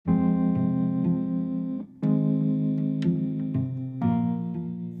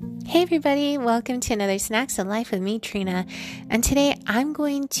Hey everybody, welcome to another Snacks of Life with me, Trina. And today I'm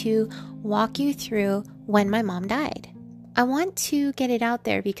going to walk you through when my mom died. I want to get it out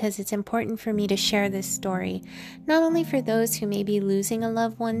there because it's important for me to share this story, not only for those who may be losing a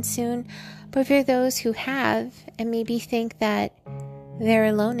loved one soon, but for those who have and maybe think that they're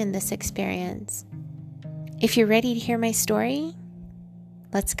alone in this experience. If you're ready to hear my story,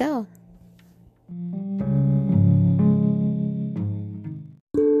 let's go.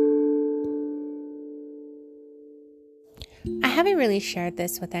 I haven't really shared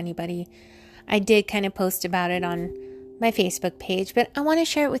this with anybody. I did kind of post about it on my Facebook page, but I want to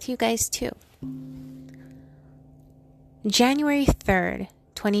share it with you guys too. January 3rd,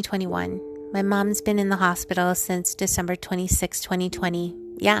 2021. My mom's been in the hospital since December 26, 2020.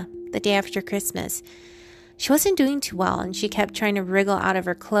 Yeah, the day after Christmas. She wasn't doing too well, and she kept trying to wriggle out of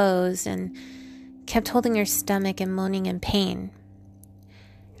her clothes and kept holding her stomach and moaning in pain.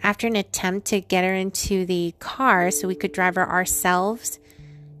 After an attempt to get her into the car so we could drive her ourselves,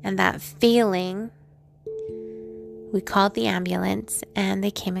 and that failing, we called the ambulance and they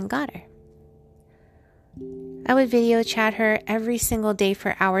came and got her. I would video chat her every single day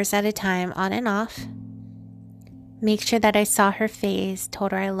for hours at a time, on and off. Make sure that I saw her face,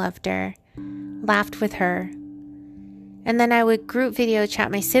 told her I loved her, laughed with her. And then I would group video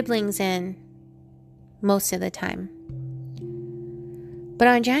chat my siblings in most of the time. But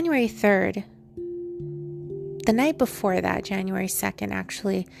on January 3rd, the night before that, January 2nd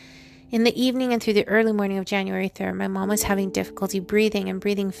actually, in the evening and through the early morning of January 3rd, my mom was having difficulty breathing and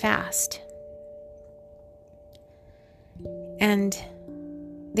breathing fast. And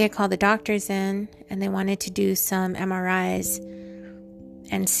they had called the doctors in and they wanted to do some MRIs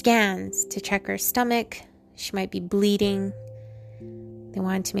and scans to check her stomach. She might be bleeding. They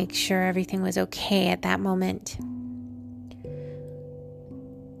wanted to make sure everything was okay at that moment.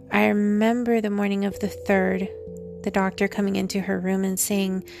 I remember the morning of the 3rd, the doctor coming into her room and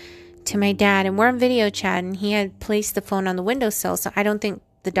saying to my dad, and we're on video chat, and he had placed the phone on the windowsill, so I don't think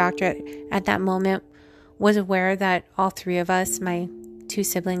the doctor at that moment was aware that all three of us, my two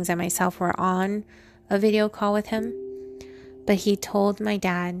siblings and myself, were on a video call with him. But he told my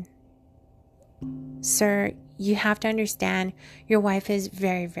dad, "Sir, you have to understand your wife is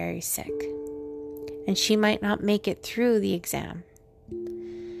very, very sick, and she might not make it through the exam."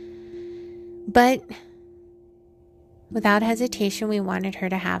 But without hesitation, we wanted her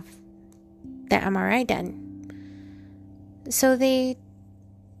to have the MRI done. So they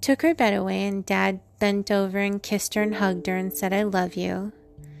took her bed away, and Dad bent over and kissed her and hugged her and said, "I love you."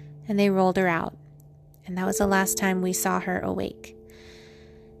 And they rolled her out. And that was the last time we saw her awake.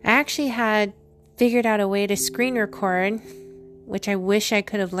 I actually had figured out a way to screen record, which I wish I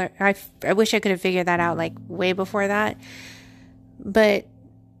could have learned. I wish I could have figured that out like way before that. But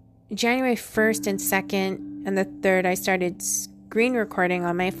January 1st and 2nd and the 3rd, I started screen recording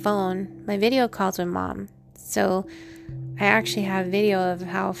on my phone my video calls with Mom. So I actually have video of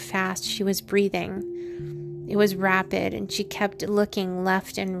how fast she was breathing. It was rapid, and she kept looking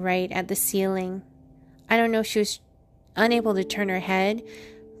left and right at the ceiling. I don't know if she was unable to turn her head,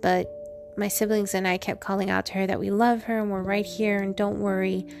 but my siblings and I kept calling out to her that we love her and we're right here and don't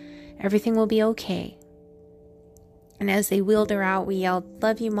worry, everything will be okay. And as they wheeled her out, we yelled,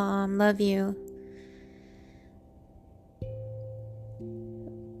 "Love you, Mom, love you."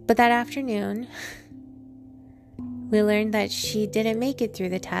 But that afternoon, we learned that she didn't make it through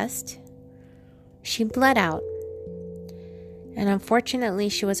the test. She bled out. And unfortunately,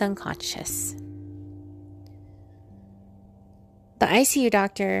 she was unconscious. The ICU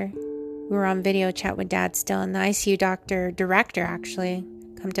doctor, we were on video chat with Dad still, and the ICU director actually,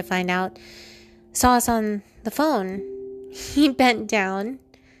 come to find out, saw us on the phone. He bent down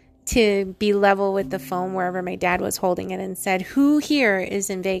to be level with the phone wherever my dad was holding it and said, "Who here is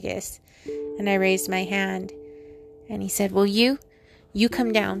in Vegas?" And I raised my hand. And he said, "Well, you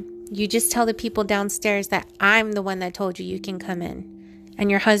come down. You just tell the people downstairs that I'm the one that told you can come in.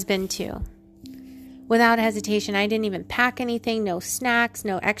 And your husband too." Without hesitation, I didn't even pack anything, no snacks,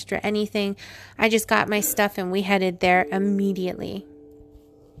 no extra anything. I just got my stuff and we headed there immediately.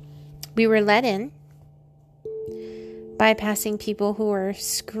 We were let in, bypassing people who were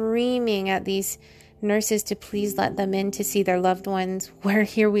screaming at these nurses to please let them in to see their loved ones, where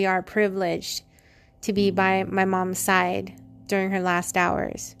here we are privileged to be by my mom's side during her last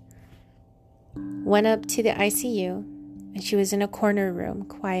hours. Went up to the ICU, and she was in a corner room,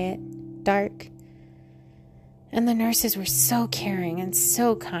 quiet, dark. And the nurses were so caring and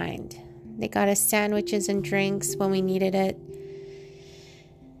so kind. They got us sandwiches and drinks when we needed it.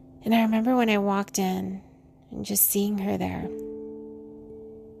 And I remember when I walked in and just seeing her there,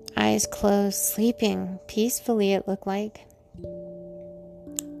 eyes closed, sleeping peacefully, it looked like.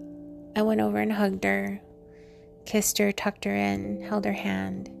 I went over and hugged her, kissed her, tucked her in, held her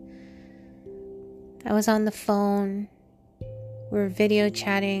hand. I was on the phone. We were video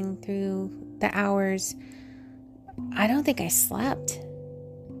chatting through the hours. I don't think I slept.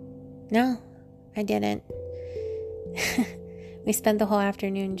 No, I didn't. We spent the whole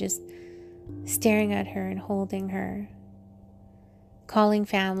afternoon just staring at her and holding her, calling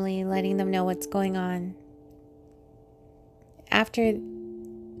family, letting them know what's going on. After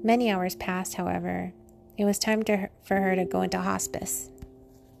many hours passed, however, it was time for her to go into hospice.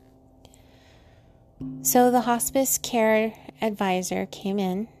 So the hospice care advisor came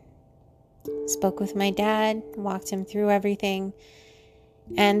in, spoke with my dad, walked him through everything,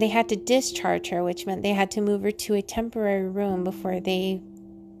 and they had to discharge her, which meant they had to move her to a temporary room before they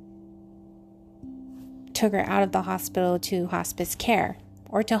took her out of the hospital to hospice care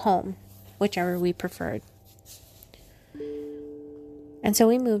or to home, whichever we preferred. And so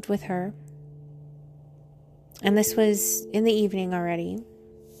we moved with her, and this was in the evening already,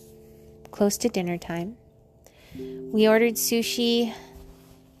 close to dinner time. We ordered sushi,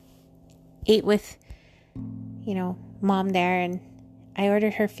 ate with, Mom there, and I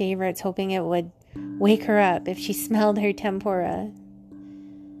ordered her favorites, hoping it would wake her up if she smelled her tempura.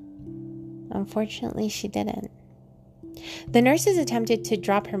 Unfortunately, she didn't. The nurses attempted to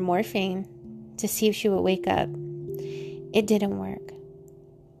drop her morphine to see if she would wake up. It didn't work.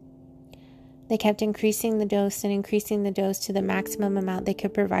 They kept increasing the dose to the maximum amount they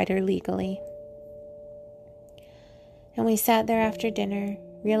could provide her legally. And we sat there after dinner,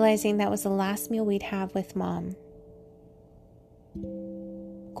 realizing that was the last meal we'd have with Mom.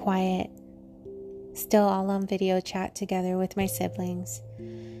 Quiet, still all on video chat together with my siblings.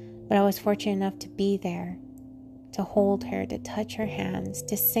 But I was fortunate enough to be there, to hold her, to touch her hands,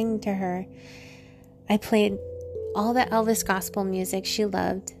 to sing to her. I played all the Elvis gospel music she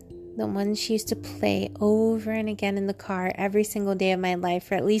loved, the ones she used to play over and again in the car every single day of my life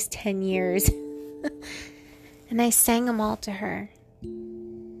for at least 10 years. And I sang them all to her,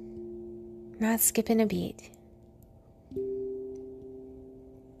 not skipping a beat.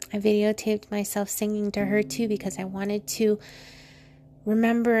 I videotaped myself singing to her too because I wanted to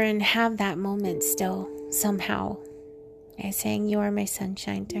remember and have that moment still somehow. I sang "You Are My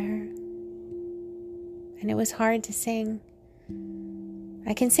Sunshine" to her. And it was hard to sing.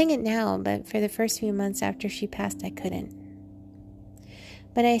 I can sing it now, but for the first few months after she passed, I couldn't.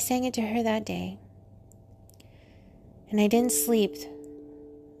 But I sang it to her that day. And I didn't sleep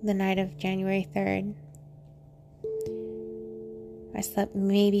the night of January 3rd. I slept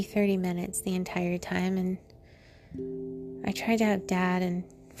maybe 30 minutes the entire time, and I tried to have Dad and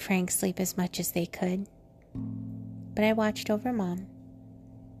Frank sleep as much as they could. But I watched over Mom.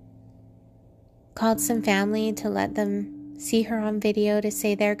 Called some family to let them see her on video to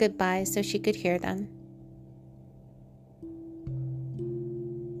say their goodbyes so she could hear them.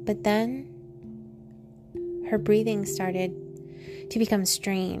 But then her breathing started to become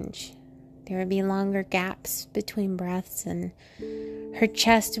strange. There would be longer gaps between breaths, and her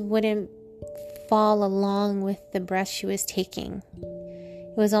chest wouldn't fall along with the breath she was taking.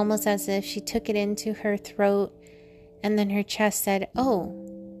 It was almost as if she took it into her throat, and then her chest said, "Oh,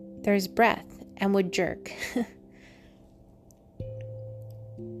 there's breath," and would jerk.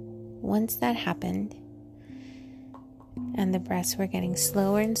 Once that happened, and the breaths were getting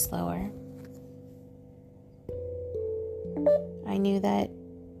slower and slower, I knew that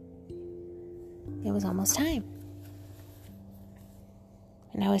it was almost time.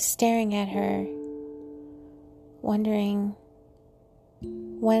 And I was staring at her, wondering,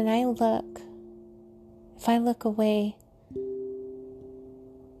 when I look, if I look away,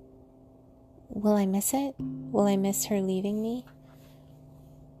 will I miss it? Will I miss her leaving me?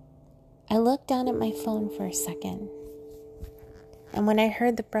 I looked down at my phone for a second. And when I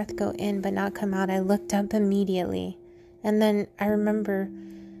heard the breath go in but not come out, I looked up immediately. And then I remember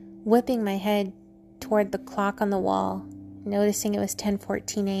whipping my head toward the clock on the wall, noticing it was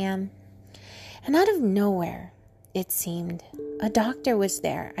 10:14 a.m. And out of nowhere, it seemed, a doctor was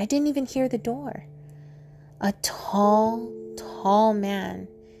there. I didn't even hear the door. A tall man.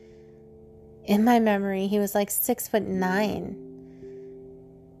 In my memory, he was like 6'9",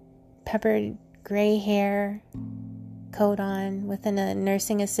 peppered gray hair, coat on, with a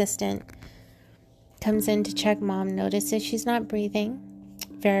nursing assistant. Comes in to check Mom, notices she's not breathing,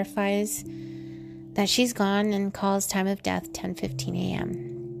 verifies that she's gone, and calls time of death 10:15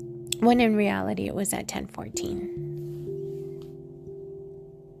 a.m. when in reality it was at 10:14.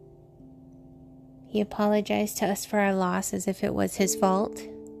 He apologized to us for our loss as if it was his fault.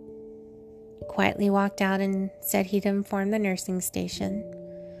 quietly walked out and said he'd inform the nursing station.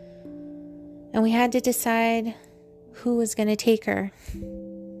 And we had to decide who was going to take her.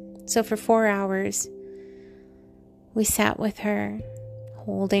 So for 4 hours, we sat with her,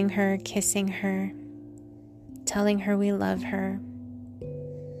 holding her, kissing her, telling her we love her.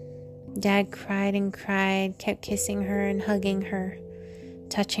 Dad cried and cried, kept kissing her and hugging her,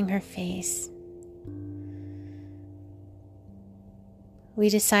 touching her face. We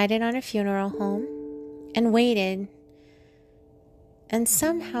decided on a funeral home and waited. And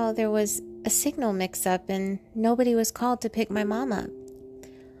somehow there was a signal mix-up and nobody was called to pick my mom up.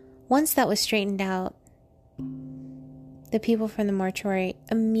 Once that was straightened out, the people from the mortuary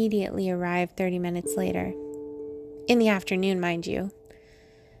immediately arrived 30 minutes later. In the afternoon, mind you.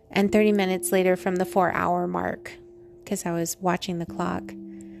 And 30 minutes later from the 4-hour mark, because I was watching the clock.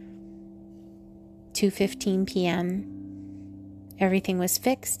 2:15 p.m. Everything was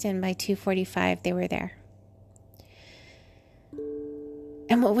fixed, and by 2:45 they were there.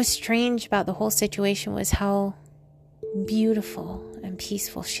 And what was strange about the whole situation was how beautiful and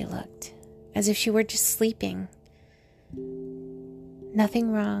peaceful she looked, as if she were just sleeping.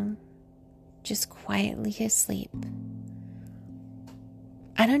 Nothing wrong, just quietly asleep.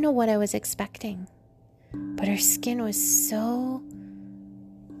 I don't know what I was expecting, but her skin was so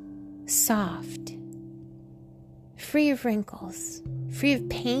soft, free of wrinkles, free of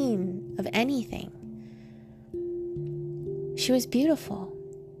pain of anything. She was beautiful.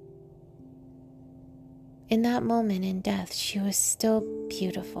 In that moment in death, she was still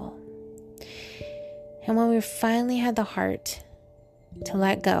beautiful. And when we finally had the heart to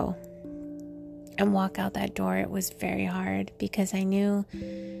let go and walk out that door, it was very hard because I knew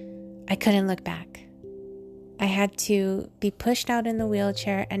I couldn't look back. I had to be pushed out in the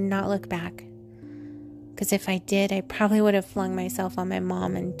wheelchair and not look back. Because if I did, I probably would have flung myself on my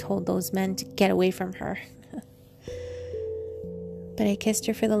mom and told those men to get away from her. But I kissed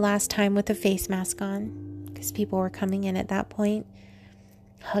her for the last time with a face mask on, because people were coming in at that point.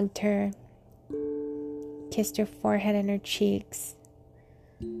 Hugged her, kissed her forehead and her cheeks,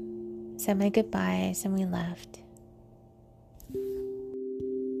 said my goodbyes, and we left.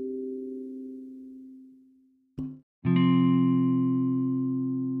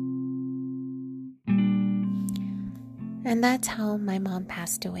 And that's how my mom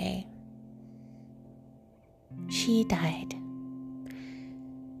passed away. She died.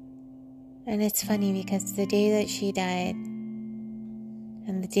 And it's funny because the day that she died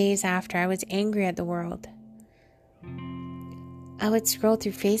and the days after, I was angry at the world. I would scroll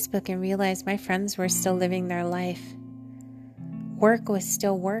through Facebook and realize my friends were still living their life. Work was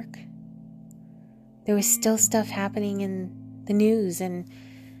still work. There was still stuff happening in the news, and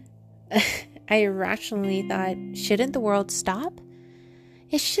I irrationally thought, shouldn't the world stop?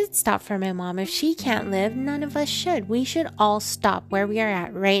 It should stop for my mom. If she can't live, none of us should. We should all stop where we are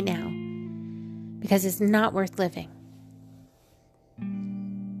at right now, because it's not worth living.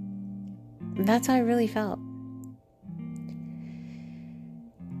 And that's how I really felt.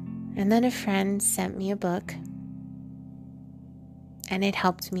 And then a friend sent me a book, and it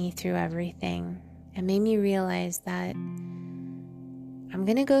helped me through everything and made me realize that I'm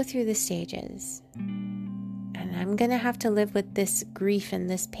going to go through the stages, and I'm going to have to live with this grief and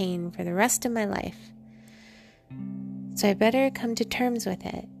this pain for the rest of my life. So I better come to terms with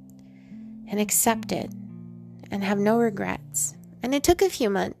it and accept it and have no regrets. And it took a few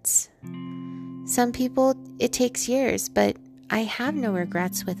months. Some people, it takes years, but I have no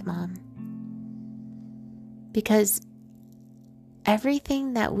regrets with Mom. Because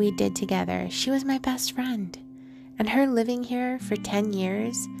everything that we did together, she was my best friend. And her living here for 10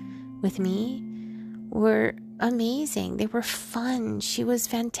 years with me were amazing. They were fun. She was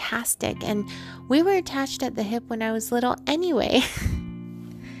fantastic. And we were attached at the hip when I was little anyway.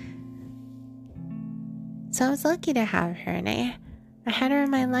 So I was lucky to have her. And I had her in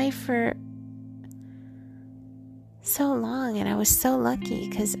my life for so long. And I was so lucky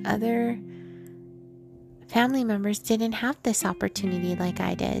because other family members didn't have this opportunity like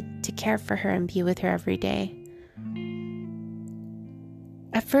I did to care for her and be with her every day.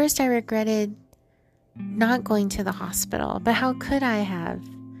 At first, I regretted not going to the hospital, but how could I have?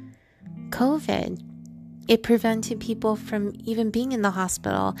 COVID, it prevented people from even being in the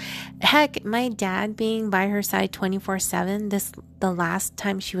hospital. Heck, my dad being by her side 24/7, the last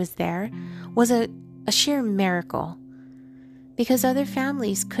time she was there, was a sheer miracle. Because other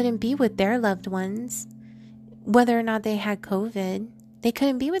families couldn't be with their loved ones, whether or not they had COVID. They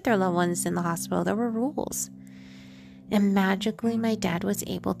couldn't be with their loved ones in the hospital. There were rules. And magically, my dad was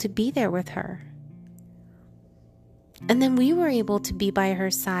able to be there with her. And then we were able to be by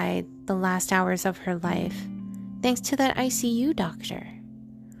her side the last hours of her life, thanks to that ICU doctor.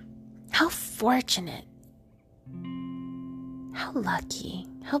 How fortunate. How lucky.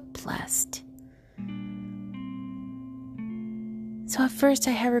 How blessed. So at first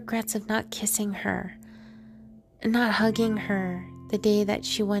I had regrets of not kissing her and not hugging her the day that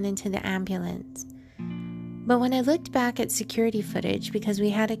she went into the ambulance. But when I looked back at security footage, because we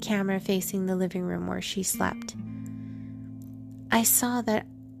had a camera facing the living room where she slept, I saw that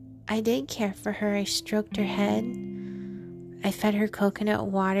I did care for her. I stroked her head. I fed her coconut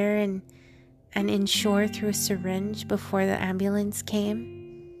water and ensured through a syringe before the ambulance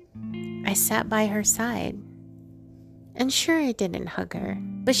came. I sat by her side. And sure, I didn't hug her,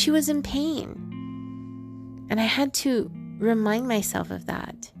 but she was in pain. And I had to remind myself of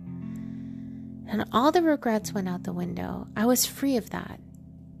that. And all the regrets went out the window. I was free of that.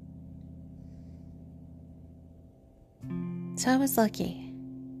 So I was lucky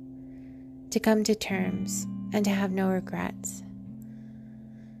to come to terms and to have no regrets.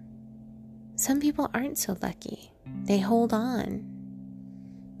 Some people aren't so lucky. They hold on.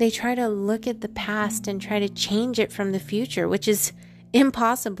 They try to look at the past and try to change it from the future, which is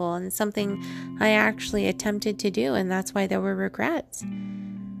impossible and something I actually attempted to do, and that's why there were regrets.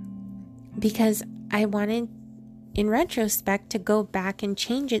 Because I wanted, in retrospect, to go back and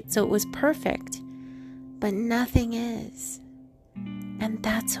change it so it was perfect. But nothing is. And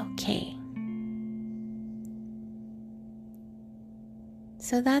that's okay.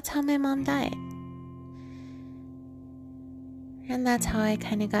 So that's how my mom died. And that's how I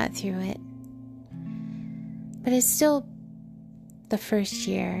kind of got through it. But it's still the first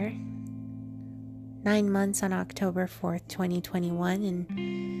year, 9 months on October 4th, 2021. And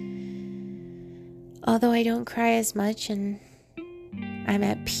although I don't cry as much and I'm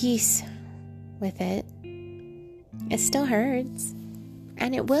at peace with it, it still hurts.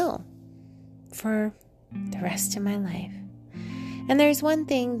 And it will for the rest of my life. And there's one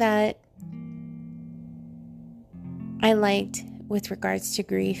thing that I liked with regards to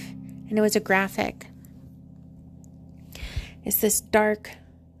grief, and it was a graphic. It's this dark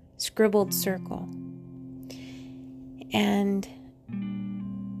scribbled circle, and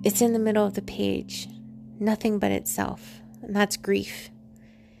it's in the middle of the page, nothing but itself, and that's grief.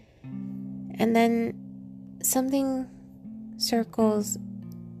 And then something circles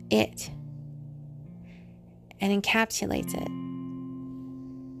it and encapsulates it.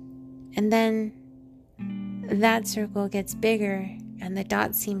 And then that circle gets bigger and the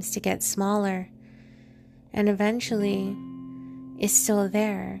dot seems to get smaller, and eventually it's still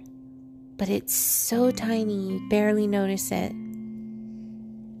there, but it's so tiny you barely notice it.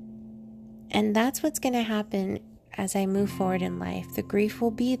 And that's what's going to happen as I move forward in life. The grief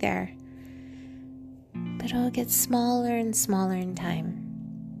will be there, but it'll get smaller and smaller in time.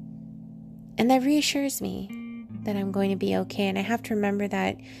 And that reassures me that I'm going to be okay. And I have to remember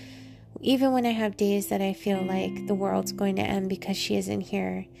that even when I have days that I feel like the world's going to end because she isn't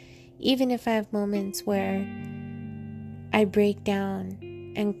here, even if I have moments where I break down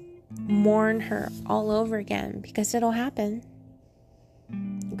and mourn her all over again, because it'll happen.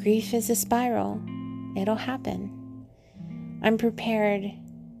 Grief is a spiral. It'll happen. I'm prepared,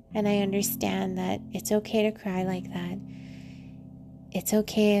 and I understand that it's okay to cry like that. It's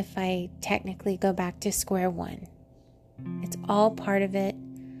okay if I technically go back to square one. It's all part of it.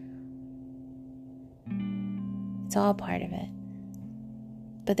 It's all part of it.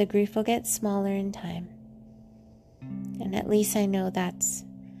 But the grief will get smaller in time. And at least I know that's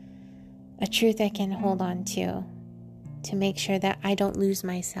a truth I can hold on to make sure that I don't lose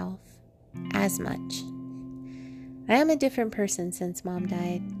myself as much. I am a different person since Mom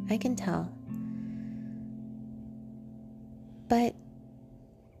died. I can tell. But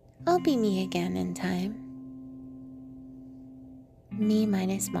I'll be me again in time. Me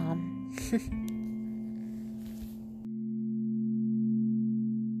minus Mom.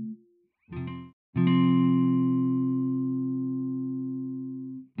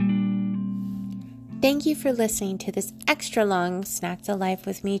 Thank you for listening to this extra long Snacks of Life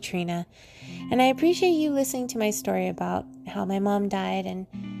with me, Trina. And I appreciate you listening to my story about how my mom died and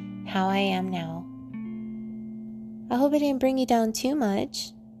how I am now. I hope I didn't bring you down too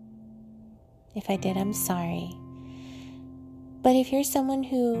much. If I did, I'm sorry. But if you're someone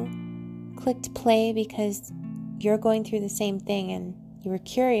who clicked play because you're going through the same thing and you were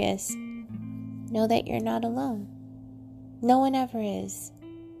curious, know that you're not alone. No one ever is.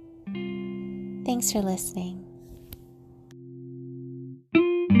 Thanks for listening.